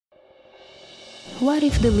What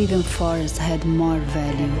if the living forest had more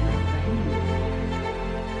value?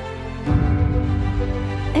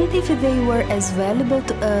 And if they were as valuable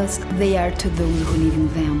to us they are to those who live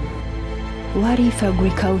in them? What if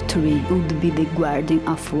agriculture would be the guardian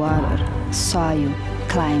of water, soil,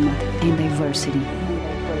 climate, and diversity?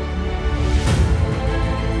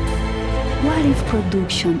 What if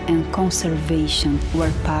production and conservation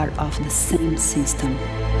were part of the same system?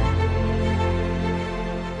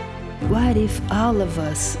 What if all of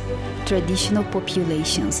us, traditional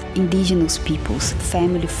populations, indigenous peoples,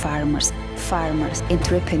 family farmers,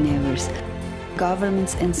 entrepreneurs,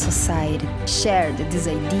 governments and society shared this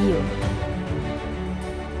ideal?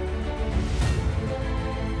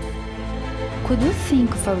 Could you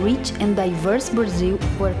think of a rich and diverse Brazil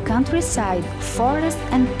where countryside, forest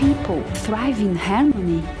and people thrive in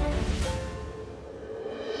harmony?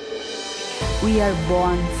 We are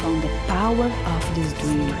born from the power of this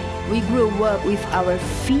dream. We grew up with our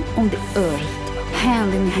feet on the earth,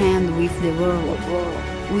 hand in hand with the world,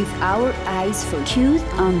 with our eyes focused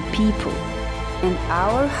on people and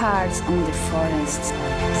our hearts on the forests.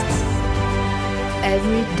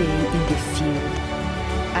 Every day in the field,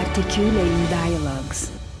 articulating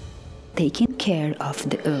dialogues, taking care of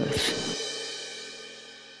the earth.